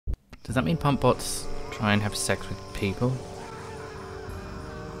Does that mean pump bots try and have sex with people?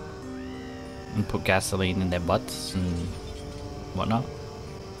 And put gasoline in their butts and whatnot?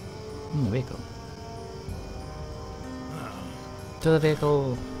 Vehicle. To the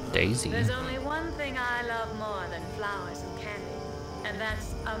vehicle, Daisy. There's only one thing I love more than flowers and candy, and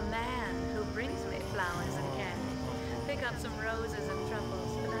that's a man who brings me flowers and candy. Pick up some roses and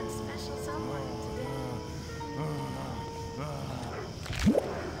truffles for that special someone today.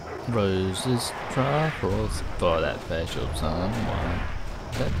 Roses, truffles for that special someone.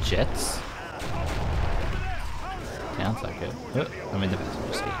 Is that Jets? Sounds like it. Oh, I'm in the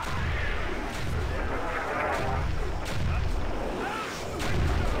passenger seat.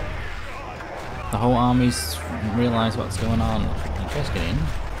 The whole army's realised what's going on. You guys get in.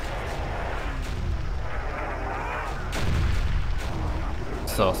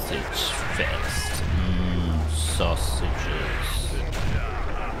 Sausage fest. Sausages.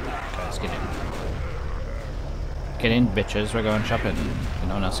 Guys, get in. Get in, bitches. We're going shopping. Can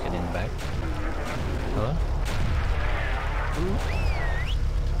no one else get in the back? Hello?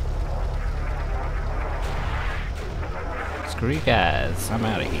 Screw you guys. I'm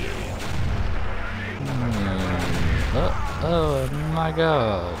out of here. Oh my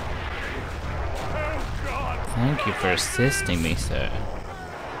god. Thank you for assisting me, sir.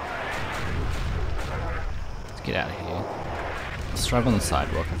 Let's get out of here. Let's drive on the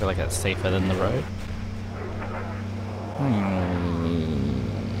sidewalk. I feel like that's safer than the road.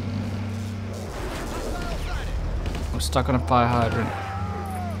 We're stuck on a fire hydrant.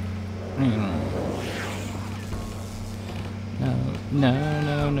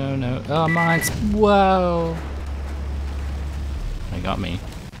 No. Oh, mine's. Whoa. They got me.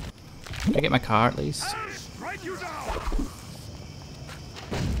 Can I get my car at least?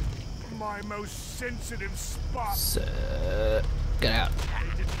 My most sensitive spot. So, get out.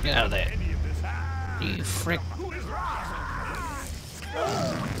 Get out of there. You frick.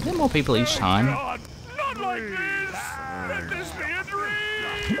 Is there more people each time? God, not like this. Let this be a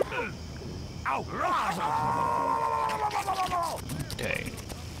dream. Ow. Okay.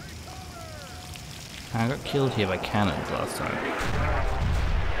 I got killed here by cannons last time.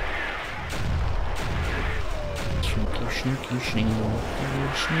 Sneaky sneak.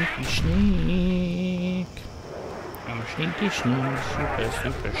 I'm sneaky sneak,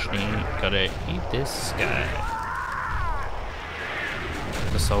 super sneak. Gotta eat this guy.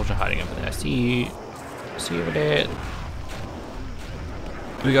 There's a soldier hiding over there. See you. See you over there.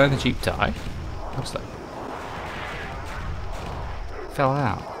 We got in the Jeep die. Looks like. Fell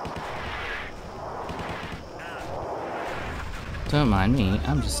out. Don't mind me,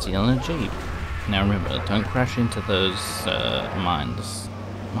 I'm just stealing a Jeep. Now remember, don't crash into those mines.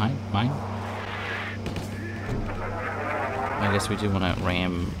 Mine? I guess we do want to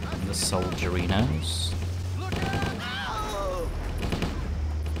ram the soldierinos.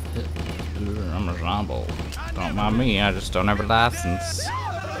 I'm a zombie. Don't mind me, I just don't have a license.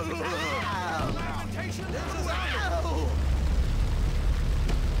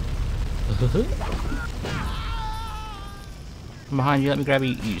 I'm behind you, let me grab you,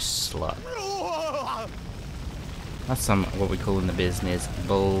 you slut. That's some, what we call in the business,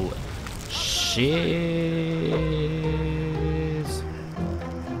 bullshit.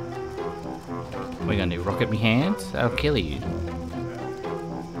 What are you gonna do, rocket me hands? I'll kill you.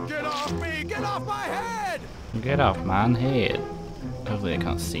 Get off me! Get off my head! Get off my head. Hopefully they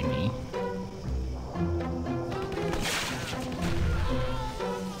can't see me.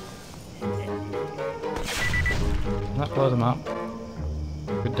 Does that blow them up?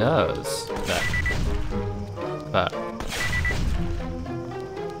 It does. But.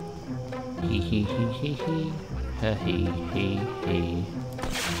 Hee. Ha hee. Hee.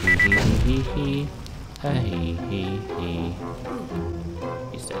 Ha hee.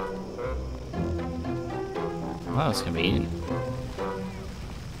 He's dead. Well, that was convenient.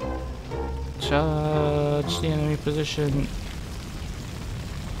 Charge the enemy position.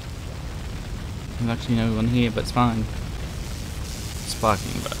 There's actually no one here, but it's fine. It's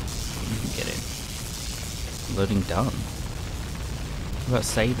sparking, but you can get in. Loading done. What about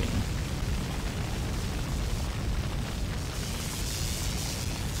saving?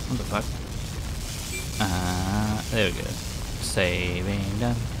 What the fuck? There we go. Saving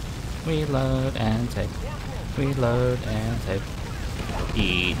done. Reload and save. Reload and save.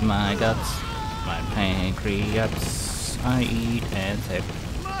 Eat my guts. My pancreas. I eat and save.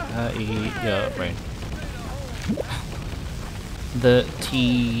 I eat your brain. The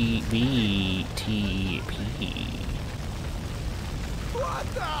TP.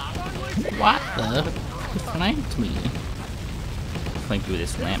 What the? He flanked me. clink you with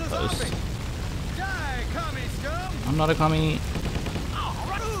this lamppost. Die, commie scum! I'm not a commie.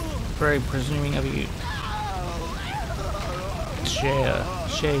 Very presuming of you. Share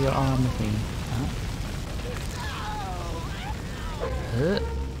your arm with me. Huh?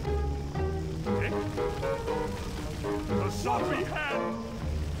 The zombie hand!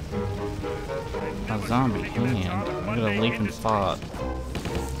 A zombie hand. I'm gonna leap and fart.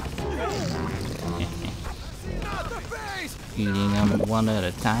 Eating them one at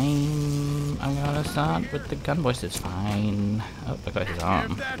a time. I'm gonna start with the gun voice. It's fine. Oh, I got his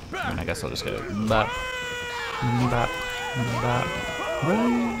arm. And I guess I'll just go. Bop. Bop. Bop.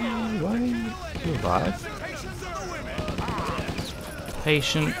 Right. You alive?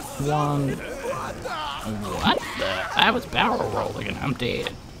 Patient one. What the? I was barrel rolling and I'm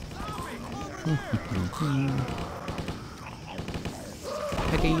dead. Look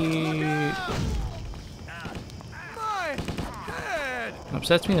at you. It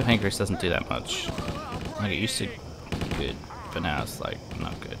upsets me the pancreas doesn't do that much. Like it used to be good, but now it's like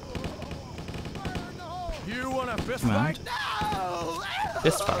not good. You want a fist Come on. fight?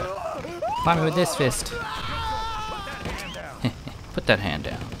 Fist fight. Fight me with this fist. Put that hand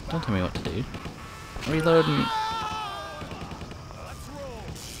down. Don't tell me what to do. Reloading.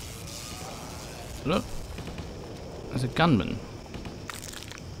 Look. There's a gunman.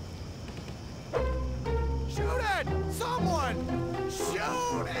 Shoot it! Someone!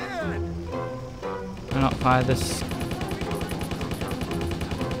 Shoot it! Why not fire this?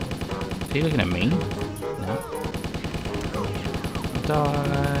 Are you looking at me? No.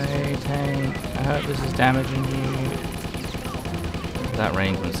 Die, tank. I hope this is damaging you. That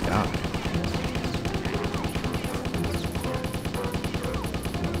rain from the sky.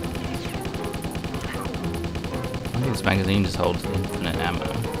 I think this magazine just holds infinite ammo.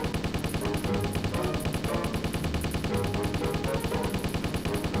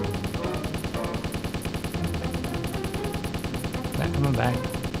 Is that coming back?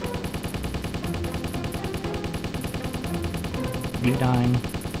 You dying?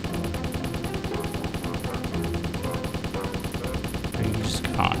 Or you just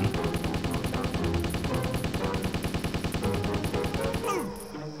gone?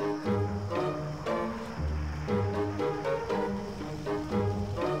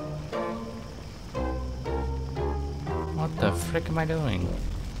 What the frick am I doing?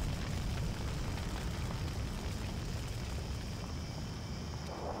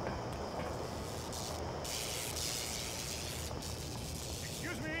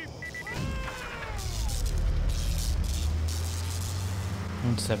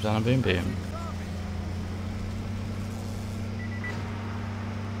 And stepped on a boom boom.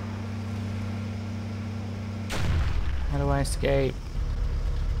 How do I escape?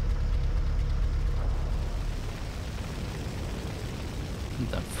 What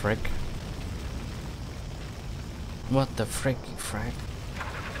the frick? What the fricky frack?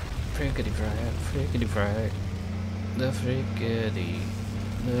 Frickety frack, frickety frack. The frickety.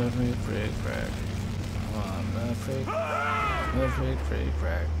 The frick frick frack. What the frick? The frick frick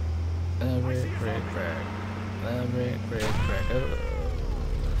frack. The frick frick frack. The frick frick frack. Oh,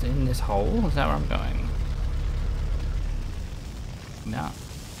 it's in this hole? Is that where I'm going? No.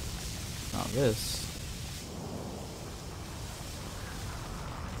 Not this.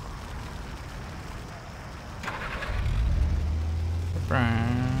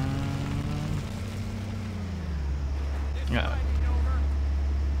 Yeah.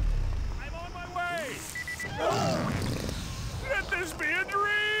 I'm on my way! Let this be a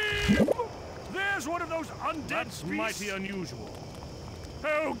dream! There's one of those undead That's mighty unusual.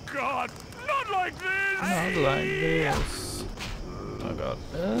 Oh God! Not like this! Not like this. Oh God.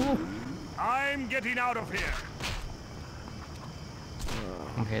 I'm getting out of here.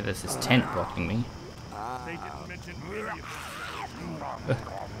 Okay, there's this tent blocking me. They didn't mention any of it.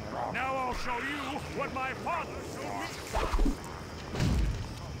 Now I'll show you what my father showed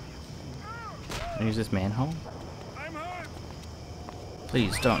me. Use this manhole? I'm hurt.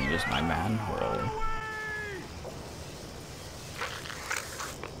 Please don't use my manhole.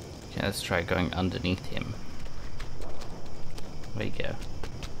 Okay, let's try going underneath him. Where you go?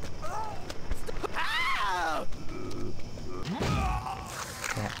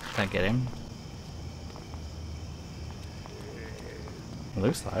 Did I get him? It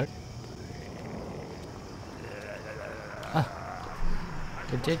looks like. Ah,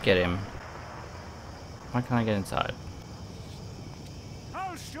 it did get him. Why can't I get inside?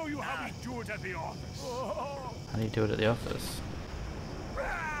 I'll show you how we do it at the office. How do you do it at the office? I'm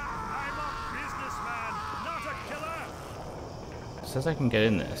a businessman, not a killer. It says I can get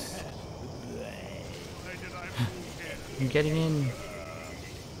in this. Why did I move here? I'm getting in.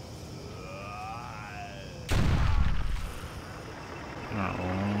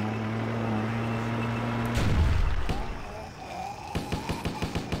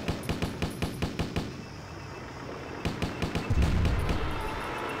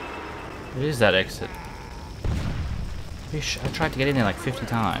 It is that exit. Fish, I tried to get in there like 50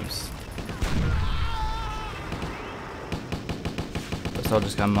 times. The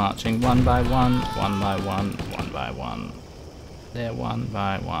soldiers come marching one by one, one by one, one by one. They're one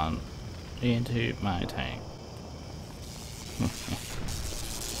by one into my tank.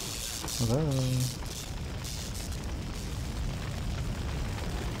 Hello.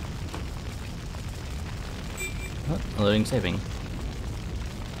 Oh, loading saving.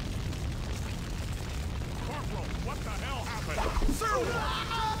 What the hell happened?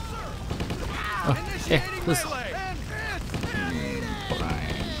 Oh, yeah, this.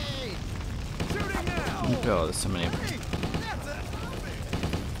 Oh god, there's so many of them.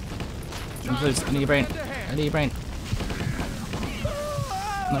 Please, I need your brain. I need your brain.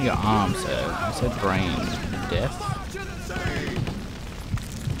 Not your arm, sir. I said brain. Death?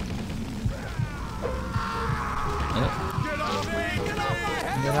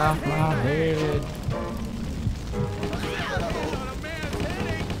 Get off my head.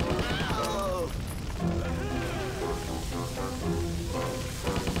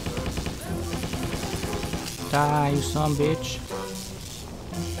 Die, you son bitch.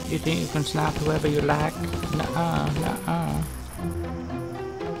 You think you can snap whoever you like? Nuh-uh, nuh-uh.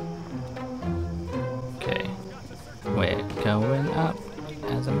 Okay. We're going up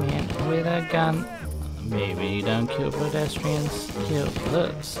as a man with a gun. Maybe don't kill pedestrians, kill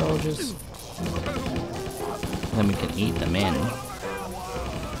the soldiers. Then we can eat the men.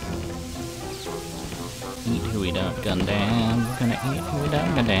 Eat who we don't gun down. We're gonna eat who we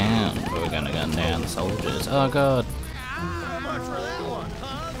don't gun down. We're gonna gun down the soldiers. Oh god.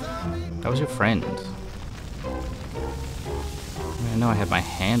 That was your friend. I know I had my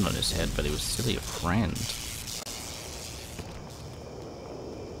hand on his head, but he was still your friend.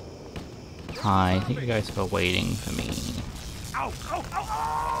 Hi, thank you guys for waiting for me. Ow, ow, ow,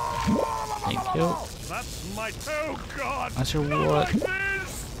 ow. Thank you. That's my... Oh god! That's your Not what? like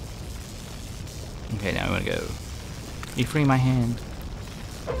this. Okay, now I'm gonna go. You free my hand.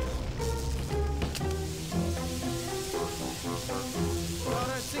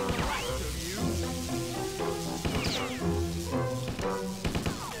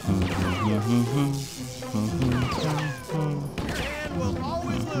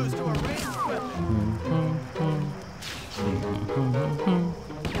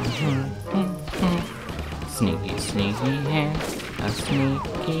 Sneaky, sneaky hand, a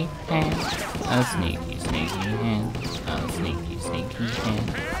sneaky hand, a sneaky, sneaky hand, a sneaky, sneaky hand.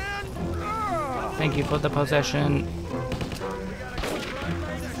 Thank you for the possession.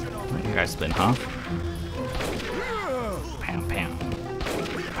 You guys split in half. Pound, pound,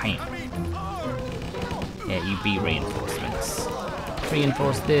 pound. Yeah, you be reinforcements.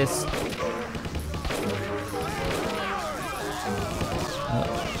 Reinforce this. Oh,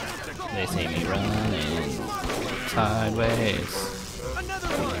 they see me running sideways.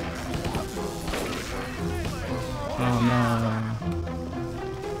 Oh no.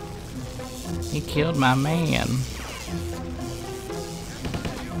 He killed my man.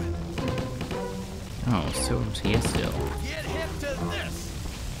 Oh, Stubbs here still.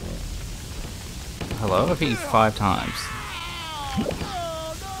 Hello? I've hit you 5 times.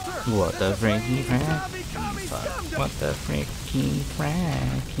 What the freaky fracky? What the freaky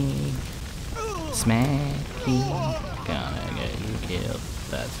fracky? Smacky. Gonna get you killed.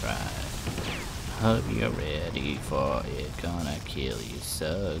 That's right. Hope you're ready for it. Gonna kill you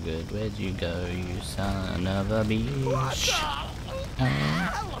so good. Where'd you go, you son of a bitch?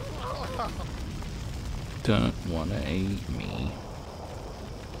 Don't wanna eat me.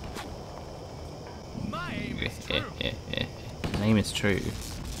 His name is True.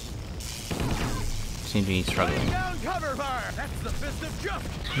 Seem to be struggling.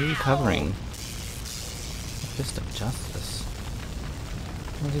 Who are you covering? The Fist of Justice?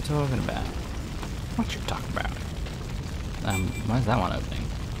 What's he talking about? What you talking about? Why's that one opening?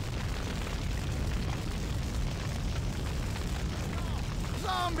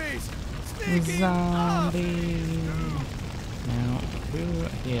 Zombies! Zombie! Now, who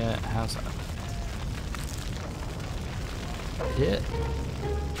here has a... Hit.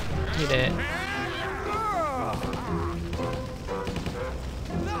 Hit it.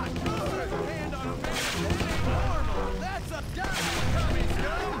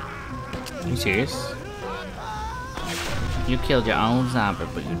 You serious? You killed your own zombie,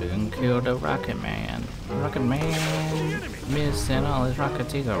 but you didn't kill the Rocket Man. Rocket Man missing all his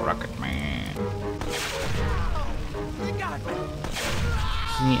rockets. He's a Rocket Man.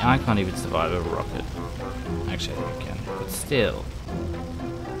 See, I can't even survive a rocket. Actually, I think I can, but still.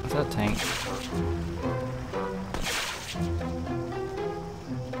 What's that tank?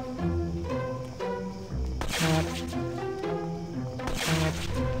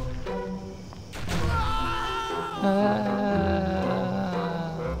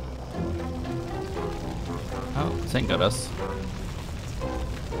 Tank got us.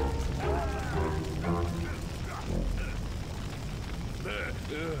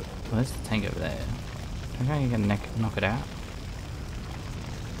 Where's the tank over there? Okay, you can knock it out.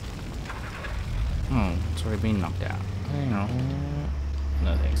 Oh, it's already been knocked out.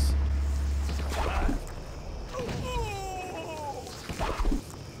 No thanks.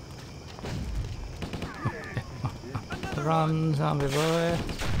 Run, zombie boy.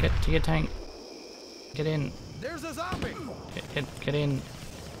 Get to your tank. Get in. There's a zombie. Get in.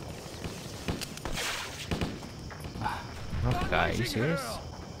 Rocket guy, are you serious?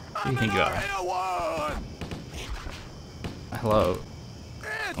 Who do you think you are? Hello.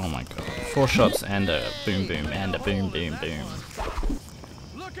 Oh my god. 4 shots and a boom boom and a boom boom boom.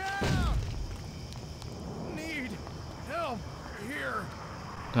 Look out! Need help here.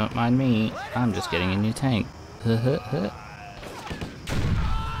 Don't mind me. I'm just getting in your tank.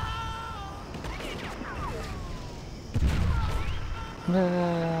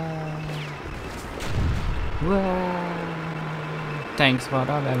 Thanks for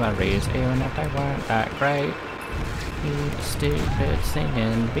the memories, even if they weren't that great. You stupid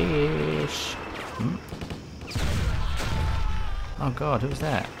singing bitch. Oh god, who's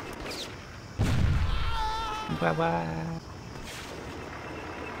that? Bye bye.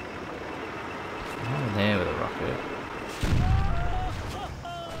 Over there with a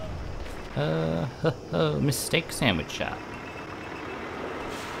rocket. Mistake sandwich shop.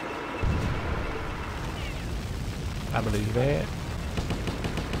 I believe it.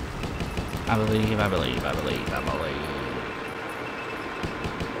 I believe. You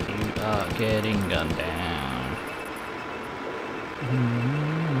are getting gunned down.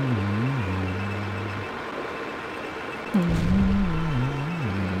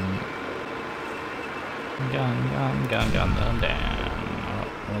 Gun down. Oh,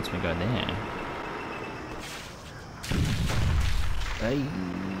 once we go there. Hey,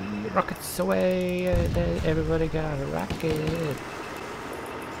 rockets away! Everybody got a rocket.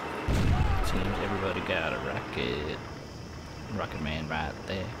 Seems everybody got a rocket. Rocket Man right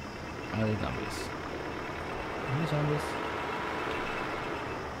there. Are they zombies? Are they zombies?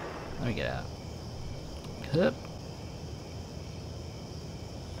 Let me get out. Hup.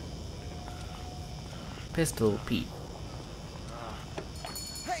 Pistol Pete.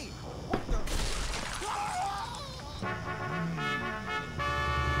 Hey, what the?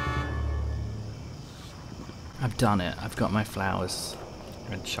 I've done it. I've got my flowers.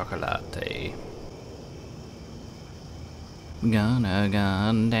 Red chocolate. Gonna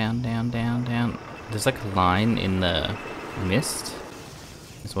gun down. There's like a line in the mist.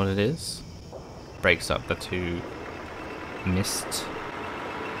 Is what it is. Breaks up the two mist.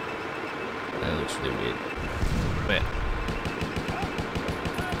 That looks really weird. But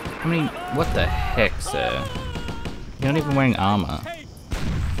I mean, what the heck, sir? You're not even wearing armor.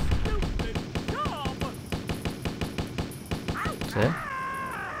 Sir?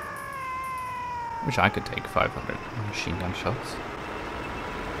 Wish I could take 500 machine gun shots.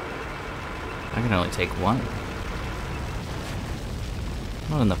 I can only take 1.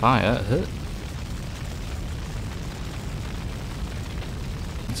 Not in the fire.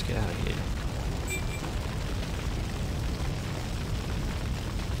 Let's get out of here.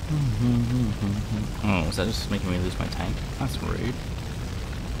 Oh, is that just making me lose my tank? That's rude.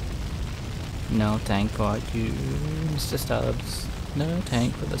 No tank for you, Mr. Stubbs. No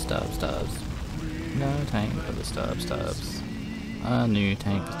tank for the Stubbs. No tank for the Stubbs. A new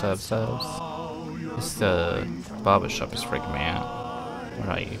tank for Stubbs. This barber shop is freaking me out. Where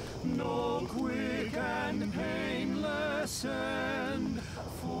are you? No quick and painless end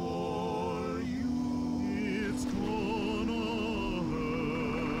for you. It's gonna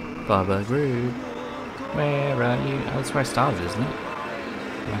hurt. Baba Rude. Where are you? Oh, that's where I started, isn't it?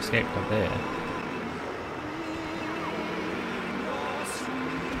 I escaped up there.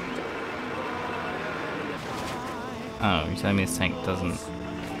 Oh, you're telling me this tank doesn't...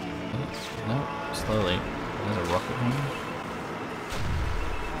 Oh, no, slowly. There's a rocket here.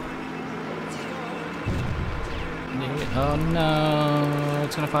 Oh no,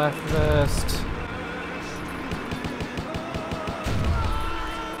 it's gonna fire first.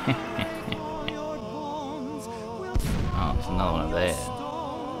 Oh, there's another one over there.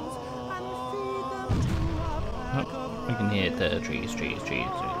 Oh, we can hear the trees, the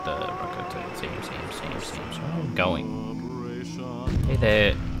rocket, seems. Where are we going? Hey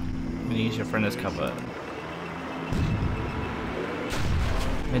there, I'm gonna use your friend as cover.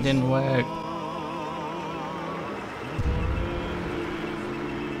 It didn't work.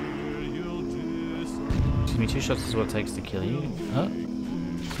 Excuse me, 2 shots is what it takes to kill you. Oh,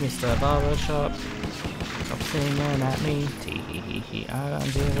 Mr. Barbershop, stop singing at me. Tee hee hee hee. I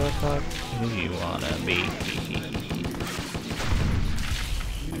don't give a fuck who you wanna be. Hee hee hee hee.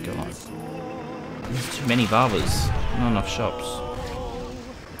 Oh my god. There's too many barbers. Not enough shops.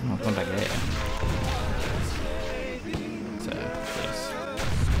 Oh, come back there. So, please.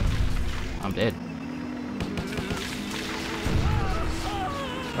 I'm dead.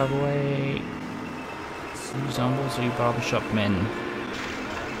 Drive away. You zombies or you barbershop men?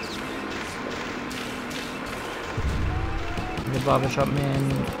 The barbershop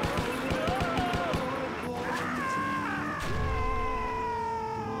men.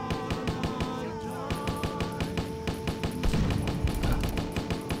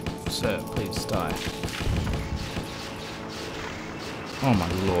 Sir, please die. Oh my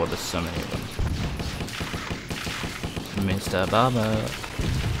lord, there's so many of them. Mr. Barber,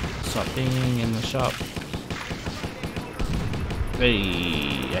 stop being in the shop.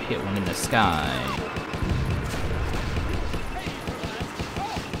 Hey, I hit one in the sky.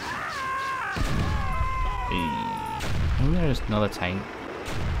 Hey. And there's another tank.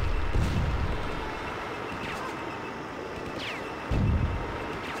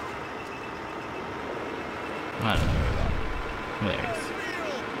 I don't know where that. There it is.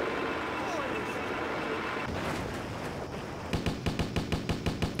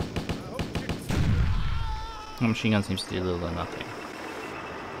 The machine gun seems to do little or nothing.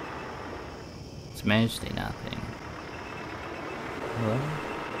 It's mostly nothing. Hello?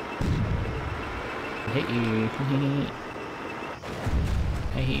 I hit you.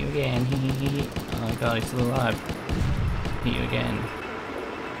 I hit you again. Oh my god, he's still alive. Hit you again.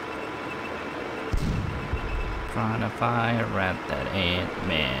 Trying to fire at that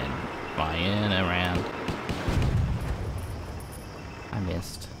Ant-Man flying around. I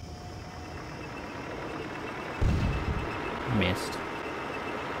missed. Missed.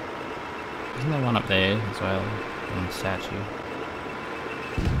 Isn't there one up there as well? On the statue.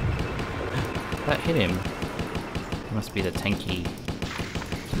 That hit him. He must be the tanky.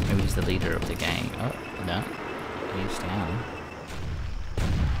 Maybe he's the leader of the gang. Oh, no. He's down.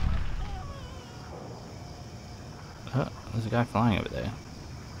 Oh, there's a guy flying over there.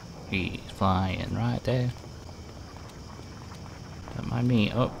 He's flying right there. Don't mind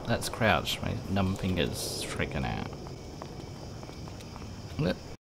me. Oh, that's crouch. My numb fingers freaking out. Look.